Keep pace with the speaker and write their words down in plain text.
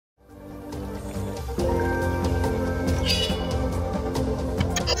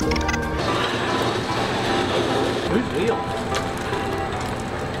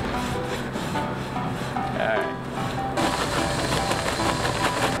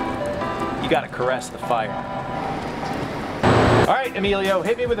gotta caress the fire. All right, Emilio,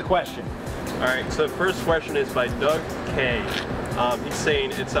 hit me with a question. All right, so the first question is by Doug K. He's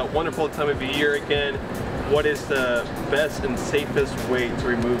saying it's a wonderful time of the year again. What is the best and safest way to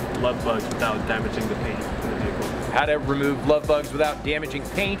remove love bugs without damaging the paint in the vehicle? How to remove love bugs without damaging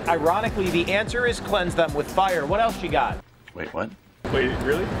paint? Ironically, the answer is cleanse them with fire. What else you got? Wait, what? Wait,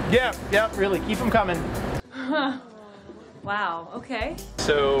 really? Yeah, really. Keep them coming. Wow, okay.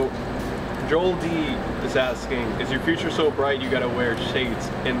 So, Joel D is asking, is your future so bright you gotta wear shades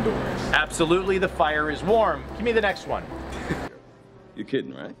indoors? Absolutely, the fire is warm. Give me the next one. You're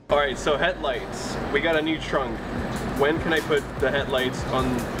kidding, right? All right, so headlights. We got a new trunk. When can I put the headlights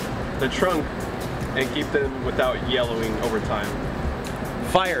on the trunk and keep them without yellowing over time?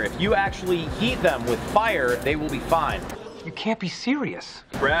 Fire. If you actually heat them with fire, they will be fine. You can't be serious.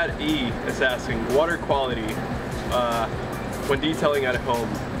 Brad E is asking, water quality. When detailing at home,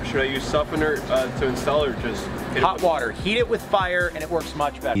 should I use softener to install or just hot water? Heat it with fire and it works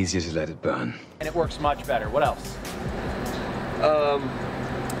much better. Easier to let it burn. And it works much better. What else?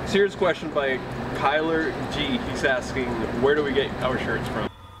 Serious question by Kyler G. He's asking, where do we get our shirts from?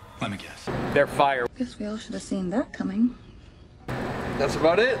 Let me guess. They're fire. Guess we all should have seen that coming. That's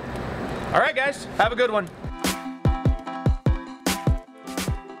about it. All right, guys, have a good one.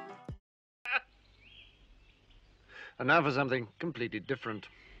 And now for something completely different.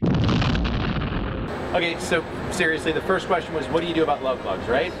 Okay, so seriously, the first question was, what do you do about love bugs,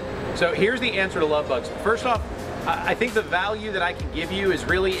 right? So here's the answer to love bugs. First off, I think the value that I can give you is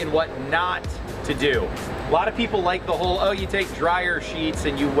really in what not to do. A lot of people like the whole, oh, you take dryer sheets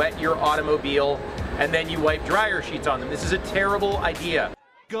and you wet your automobile and then you wipe dryer sheets on them. This is a terrible idea.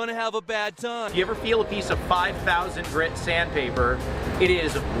 Gonna have a bad time. If you ever feel a piece of 5,000 grit sandpaper, it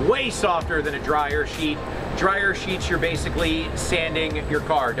is way softer than a dryer sheet. Dryer sheets, you're basically sanding your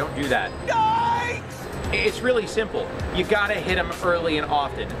car. Don't do that. Yikes! It's really simple. You gotta hit them early and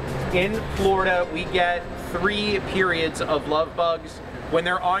often. In Florida, we get 3 periods of love bugs. When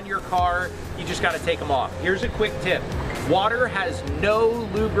they're on your car, you just gotta take them off. Here's a quick tip. Water has no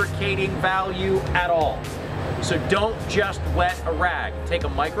lubricating value at all. So don't just wet a rag. Take a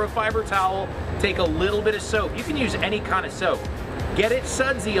microfiber towel, take a little bit of soap. You can use any kind of soap. Get it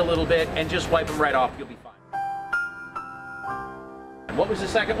sudsy a little bit and just wipe them right off. You'll be fine. What was the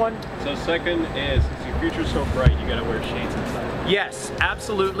second one? So second is your future's so bright, you gotta wear shades inside. Yes,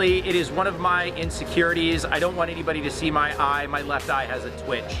 absolutely. It is one of my insecurities. I don't want anybody to see my eye. My left eye has a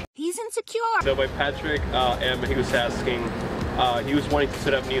twitch. He's insecure. So by Patrick M, he was asking, he was wanting to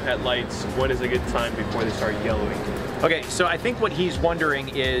set up new headlights. When is a good time before they start yellowing? Okay, so I think what he's wondering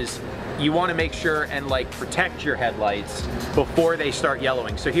is you want to make sure and like protect your headlights before they start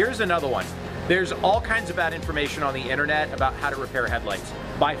yellowing. So here's another one. There's all kinds of bad information on the internet about how to repair headlights.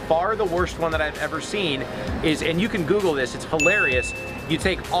 By far the worst one that I've ever seen is, and you can Google this, it's hilarious, you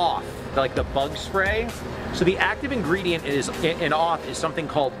take off, like the bug spray. So the active ingredient in off is something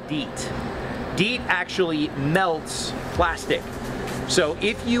called DEET. DEET actually melts plastic. So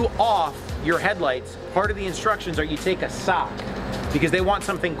if you off your headlights, part of the instructions are you take a sock because they want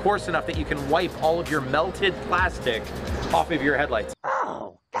something coarse enough that you can wipe all of your melted plastic off of your headlights.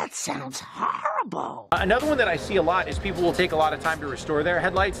 Oh, that sounds horrible. Another one that I see a lot is people will take a lot of time to restore their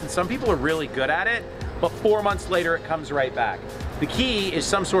headlights, and some people are really good at it, but 4 months later it comes right back. The key is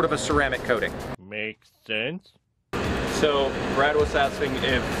some sort of a ceramic coating. Makes sense. So Brad was asking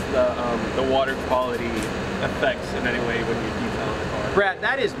if the water quality affects in any way when you detail the car. Brad,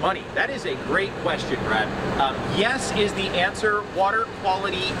 that is money. That is a great question, Brad. Yes is the answer. Water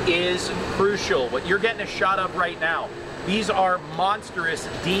quality is crucial. What you're getting a shot of right now. These are monstrous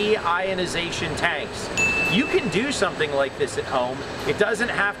deionization tanks. You can do something like this at home. It doesn't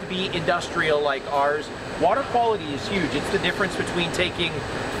have to be industrial like ours. Water quality is huge. It's the difference between taking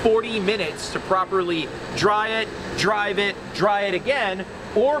 40 minutes to properly dry it, drive it, dry it again,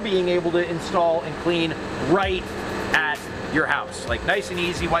 or being able to install and clean right at your house. Like nice and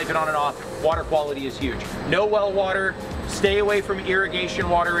easy, wipe it on and off. Water quality is huge. No well water, stay away from irrigation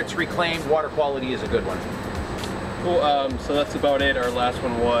water. It's reclaimed. Water quality is a good one. Cool, so that's about it. Our last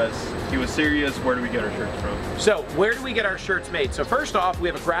one was, he was serious, where do we get our shirts from? So where do we get our shirts made? So first off, we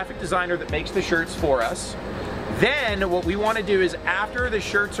have a graphic designer that makes the shirts for us. Then what we want to do is after the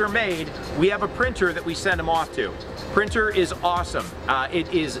shirts are made, we have a printer that we send them off to. Printer is awesome.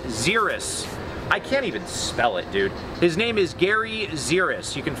 It is Xeris. I can't even spell it, dude. His name is Gary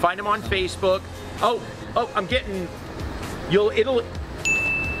Xeris. You can find him on Facebook. Oh, I'm getting, it'll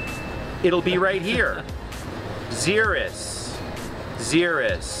be right here. Xeris.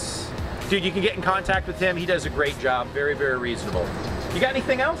 Dude, you can get in contact with him. He does a great job. Very, very reasonable. You got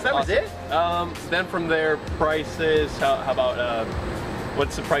anything else? That was it? Then from there, prices. How about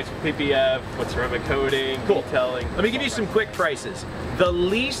what's the price of PPF? What's ceramic coating? Cool. Detailing? Let me give you some quick prices. The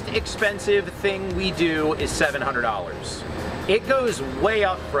least expensive thing we do is $700. It goes way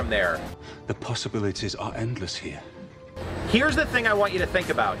up from there. The possibilities are endless here. Here's the thing I want you to think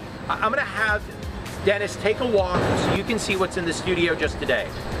about. I'm gonna have Dennis take a walk so you can see what's in the studio just today.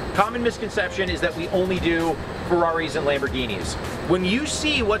 Common misconception is that we only do Ferraris and Lamborghinis. When you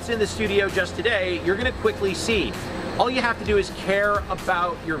see what's in the studio just today, you're gonna quickly see all you have to do is care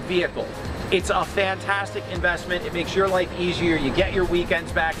about your vehicle. It's a fantastic investment. It makes your life easier. You get your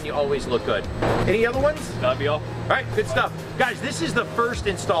weekends back and you always look good. Any other ones? That'd be all. All right, good stuff. Guys, this is the first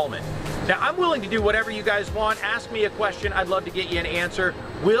installment. Now, I'm willing to do whatever you guys want. Ask me a question. I'd love to get you an answer.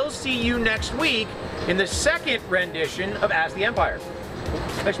 We'll see you next week in the second rendition of Ask the Empire.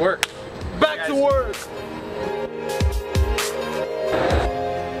 Nice work. Back to work.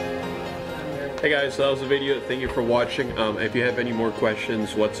 Hey guys, so that was the video. Thank you for watching. If you have any more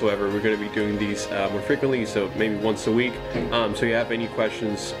questions whatsoever, we're going to be doing these more frequently, so maybe once a week. So if you have any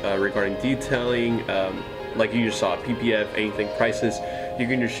questions regarding detailing, like you just saw, PPF, anything, prices, you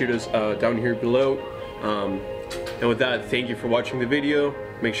can just shoot us down here below. And with that, thank you for watching the video.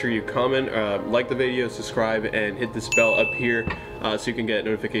 Make sure you comment, like the video, subscribe, and hit this bell up here so you can get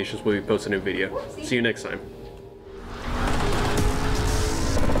notifications when we post a new video. See you next time.